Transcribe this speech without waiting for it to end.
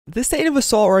The state of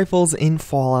assault rifles in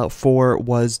Fallout 4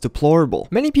 was deplorable.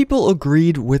 Many people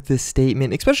agreed with this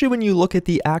statement, especially when you look at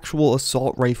the actual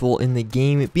assault rifle in the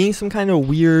game being some kind of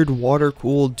weird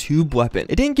water-cooled tube weapon.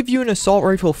 It didn't give you an assault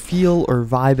rifle feel or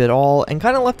vibe at all, and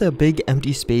kind of left a big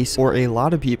empty space for a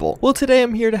lot of people. Well, today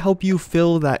I'm here to help you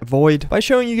fill that void by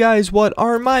showing you guys what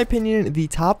are, in my opinion, the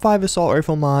top 5 assault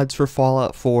rifle mods for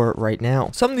Fallout 4 right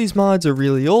now. Some of these mods are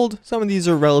really old, some of these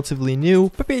are relatively new,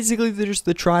 but basically they're just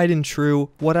the tried and true,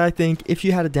 what I think if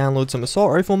you had to download some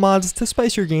assault rifle mods to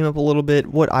spice your game up a little bit,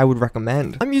 what I would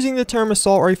recommend. I'm using the term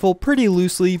assault rifle pretty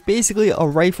loosely, basically a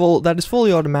rifle that is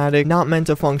fully automatic, not meant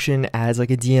to function as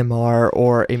like a DMR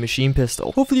or a machine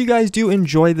pistol. Hopefully you guys do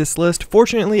enjoy this list.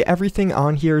 Fortunately, everything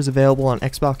on here is available on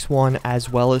Xbox One as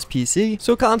well as PC,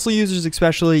 so console users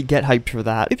especially get hyped for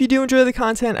that. If you do enjoy the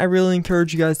content, I really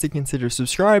encourage you guys to consider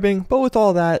subscribing, but with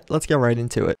all that, let's get right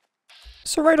into it.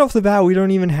 So right off the bat, we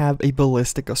don't even have a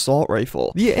ballistic assault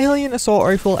rifle. The Alien assault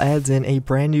rifle adds in a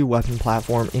brand new weapon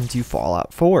platform into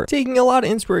Fallout 4. Taking a lot of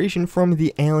inspiration from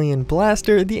the Alien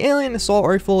blaster, the Alien assault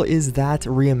rifle is that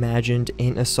reimagined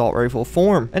in assault rifle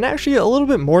form, and actually a little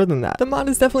bit more than that. The mod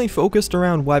is definitely focused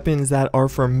around weapons that are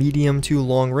from medium to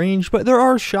long range, but there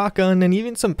are shotgun and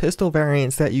even some pistol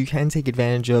variants that you can take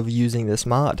advantage of using this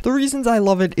mod. The reasons I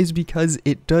love it is because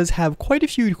it does have quite a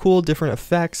few cool different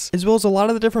effects, as well as a lot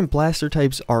of the different blaster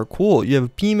types are cool. You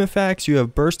have beam effects, you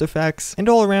have burst effects, and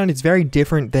all around it's very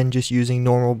different than just using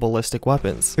normal ballistic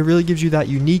weapons. It really gives you that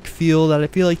unique feel that I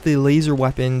feel like the laser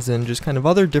weapons and just kind of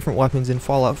other different weapons in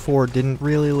Fallout 4 didn't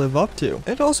really live up to.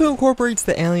 It also incorporates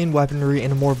the alien weaponry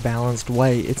in a more balanced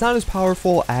way. It's not as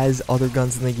powerful as other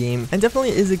guns in the game, and definitely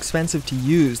is expensive to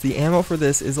use. The ammo for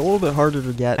this is a little bit harder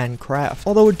to get and craft,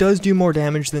 although it does do more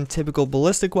damage than typical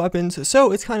ballistic weapons,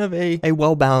 so it's kind of a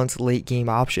well-balanced late game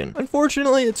option.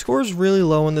 Unfortunately, it scores really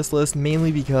low on this list,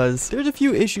 mainly because there's a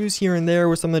few issues here and there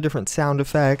with some of the different sound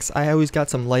effects. I always got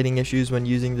some lighting issues when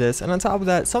using this, and on top of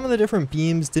that, some of the different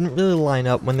beams didn't really line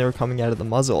up when they were coming out of the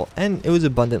muzzle, and it was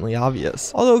abundantly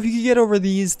obvious. Although if you could get over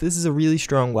these, this is a really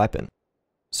strong weapon.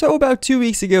 So about 2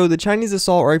 weeks ago, the Chinese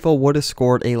assault rifle would have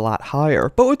scored a lot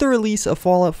higher, but with the release of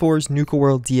Fallout 4's Nuka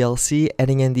World DLC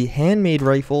adding in the handmade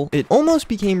rifle, it almost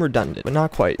became redundant, but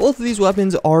not quite. Both of these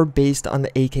weapons are based on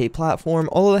the AK platform,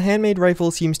 although the handmade rifle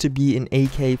seems to be an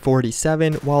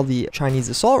AK-47, while the Chinese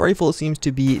assault rifle seems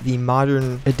to be the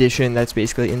modern edition that's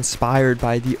basically inspired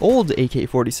by the old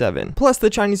AK-47. Plus, the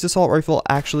Chinese assault rifle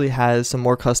actually has some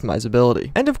more customizability.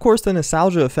 And of course, the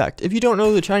nostalgia effect. If you don't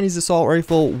know, the Chinese assault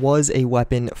rifle was a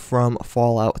weapon from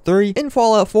Fallout 3. In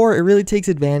Fallout 4, it really takes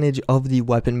advantage of the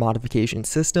weapon modification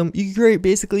system. You can create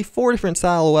basically 4 different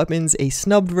style of weapons: a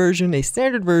snubbed version, a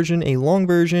standard version, a long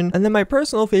version, and then my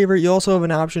personal favorite, you also have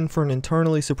an option for an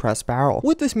internally suppressed barrel.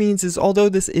 What this means is, although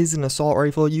this is an assault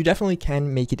rifle, you definitely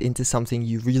can make it into something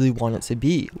you really want it to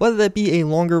be, whether that be a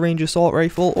longer range assault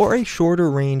rifle or a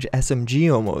shorter range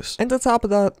SMG almost. And on top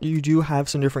of that, you do have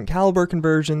some different caliber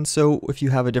conversions, so if you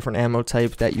have a different ammo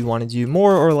type that you want to do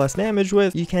more or less damage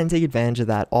with, you can take advantage of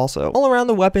that also. All around,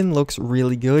 the weapon looks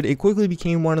really good. It quickly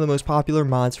became one of the most popular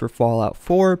mods for Fallout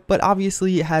 4, but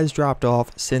obviously it has dropped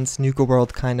off since Nuka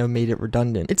World kind of made it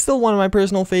redundant. It's still one of my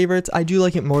personal favorites. I do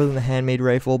like it more than the handmade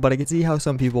rifle, but I can see how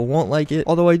some people won't like it.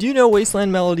 Although I do know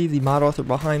Wasteland Melody, the mod author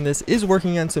behind this, is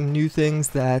working on some new things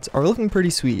that are looking pretty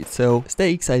sweet, so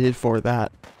stay excited for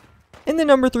that. In the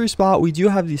number 3 spot, we do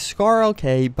have the Scar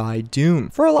LK by Doom.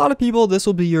 For a lot of people, this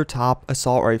will be your top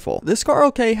assault rifle. The Scar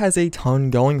LK has a ton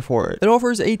going for it. It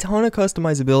offers a ton of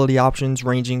customizability options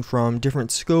ranging from different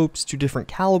scopes to different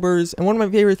calibers, and one of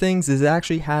my favorite things is it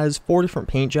actually has 4 different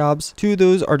paint jobs. 2 of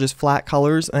those are just flat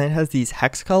colors, and it has these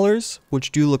hex colors,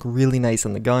 which do look really nice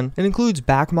on the gun. It includes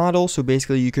back model, so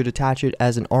basically you could attach it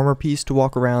as an armor piece to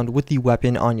walk around with the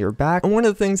weapon on your back. And one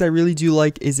of the things I really do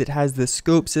like is it has the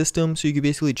scope system, so you could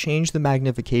basically change the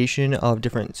magnification of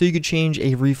different, so you could change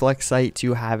a reflex sight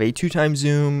to have a 2x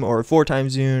zoom or a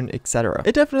 4x zoom, etc.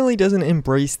 It definitely doesn't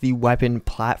embrace the weapon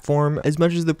platform as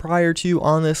much as the prior 2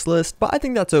 on this list, but I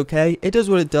think that's okay. It does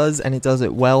what it does, and it does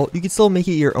it well. You can still make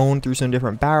it your own through some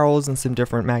different barrels and some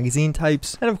different magazine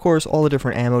types, and of course all the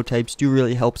different ammo types do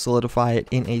really help solidify it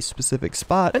in a specific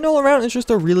spot, and all around it's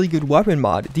just a really good weapon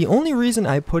mod. The only reason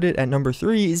I put it at number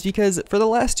 3 is because for the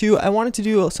last 2 I wanted to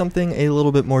do something a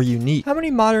little bit more unique. How many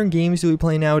modern games do we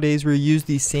play nowadays where you use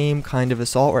the same kind of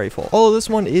assault rifle? Although this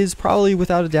one is probably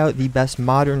without a doubt the best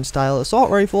modern style assault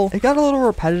rifle, it got a little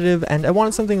repetitive and I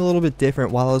wanted something a little bit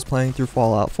different while I was playing through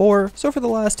Fallout 4, so for the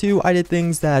last 2 I did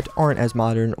things that aren't as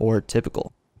modern or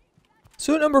typical.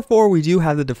 So at number 4, we do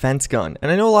have the defense gun,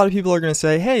 and I know a lot of people are going to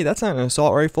say, hey, that's not an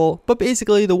assault rifle, but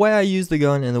basically the way I use the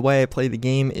gun and the way I play the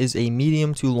game is a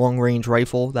medium to long range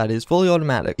rifle that is fully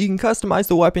automatic. You can customize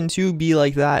the weapon to be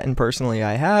like that, and personally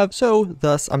I have, so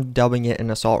thus I'm dubbing it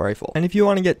an assault rifle. And if you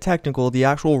want to get technical, the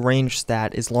actual range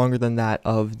stat is longer than that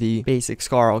of the basic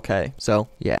Scar LK, so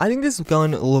yeah. I think this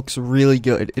gun looks really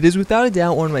good. It is without a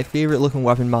doubt one of my favorite looking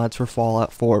weapon mods for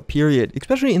Fallout 4, period,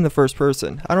 especially in the first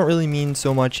person. I don't really mean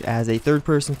so much as a third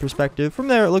person perspective. From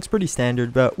there it looks pretty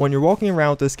standard, but when you're walking around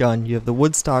with this gun, you have the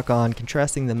wood stock on,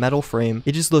 contrasting the metal frame.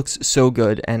 It just looks so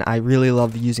good, and I really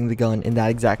love using the gun in that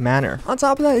exact manner. On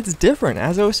top of that, it's different.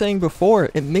 As I was saying before,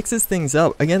 it mixes things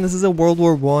up. Again, this is a World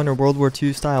War I or World War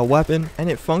II style weapon, and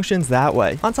it functions that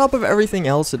way. On top of everything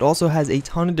else, it also has a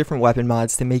ton of different weapon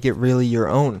mods to make it really your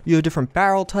own. You have different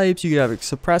barrel types, you could have a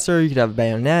suppressor, you could have a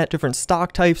bayonet, different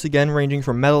stock types, again ranging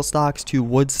from metal stocks to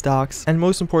wood stocks, and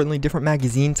most importantly, different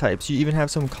magazine types. You even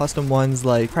have some custom ones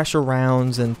like pressure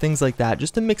rounds and things like that,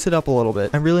 just to mix it up a little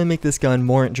bit and really make this gun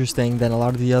more interesting than a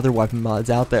lot of the other weapon mods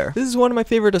out there. This is one of my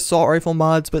favorite assault rifle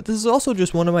mods, but this is also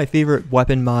just one of my favorite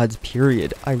weapon mods,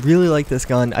 period. I really like this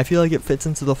gun. I feel like it fits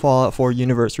into the Fallout 4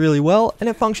 universe really well, and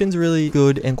it functions really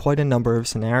good in quite a number of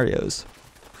scenarios.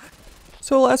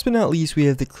 So last but not least, we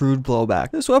have the Crude Blowback.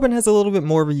 This weapon has a little bit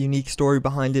more of a unique story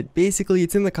behind it. Basically,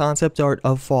 it's in the concept art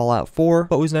of Fallout 4,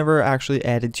 but was never actually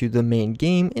added to the main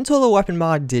game until the weapon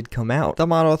mod did come out. The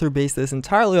mod author based this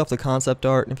entirely off the concept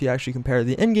art, and if you actually compare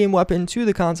the in-game weapon to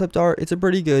the concept art, it's a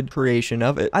pretty good creation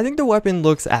of it. I think the weapon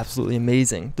looks absolutely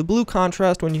amazing. The blue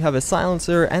contrast when you have a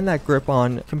silencer and that grip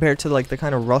on compared to like the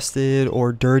kind of rusted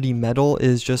or dirty metal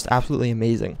is just absolutely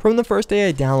amazing. From the first day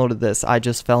I downloaded this, I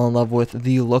just fell in love with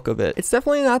the look of it. It's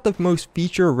definitely not the most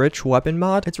feature-rich weapon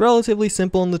mod. It's relatively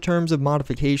simple in the terms of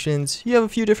modifications. You have a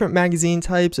few different magazine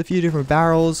types, a few different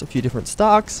barrels, a few different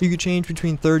stocks. You could change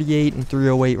between 38 and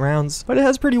 308 rounds, but it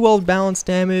has pretty well balanced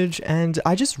damage, and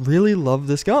I just really love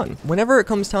this gun. Whenever it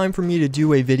comes time for me to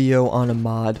do a video on a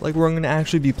mod, like where I'm going to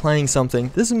actually be playing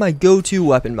something, this is my go-to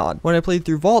weapon mod. When I played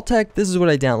through Vault-Tec, this is what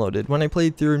I downloaded. When I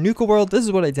played through Nuka World, this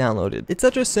is what I downloaded. It's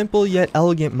such a simple yet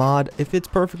elegant mod. It fits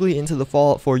perfectly into the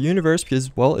Fallout 4 universe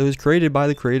because, well, it was created by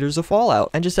the creators of Fallout,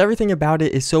 and just everything about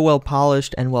it is so well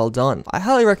polished and well done. I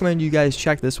highly recommend you guys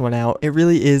check this one out. It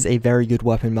really is a very good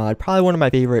weapon mod, probably one of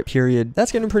my favorite, period.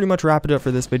 That's gonna pretty much wrap it up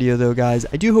for this video though, guys.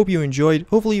 I do hope you enjoyed.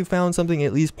 Hopefully you found something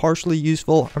at least partially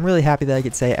useful. I'm really happy that I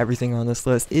could say everything on this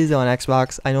list is on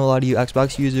Xbox. I know a lot of you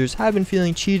Xbox users have been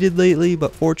feeling cheated lately,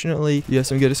 but fortunately you have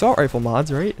some good assault rifle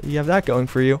mods, right? You have that going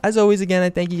for you. As always, again,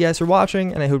 I thank you guys for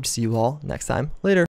watching, and I hope to see you all next time. Later.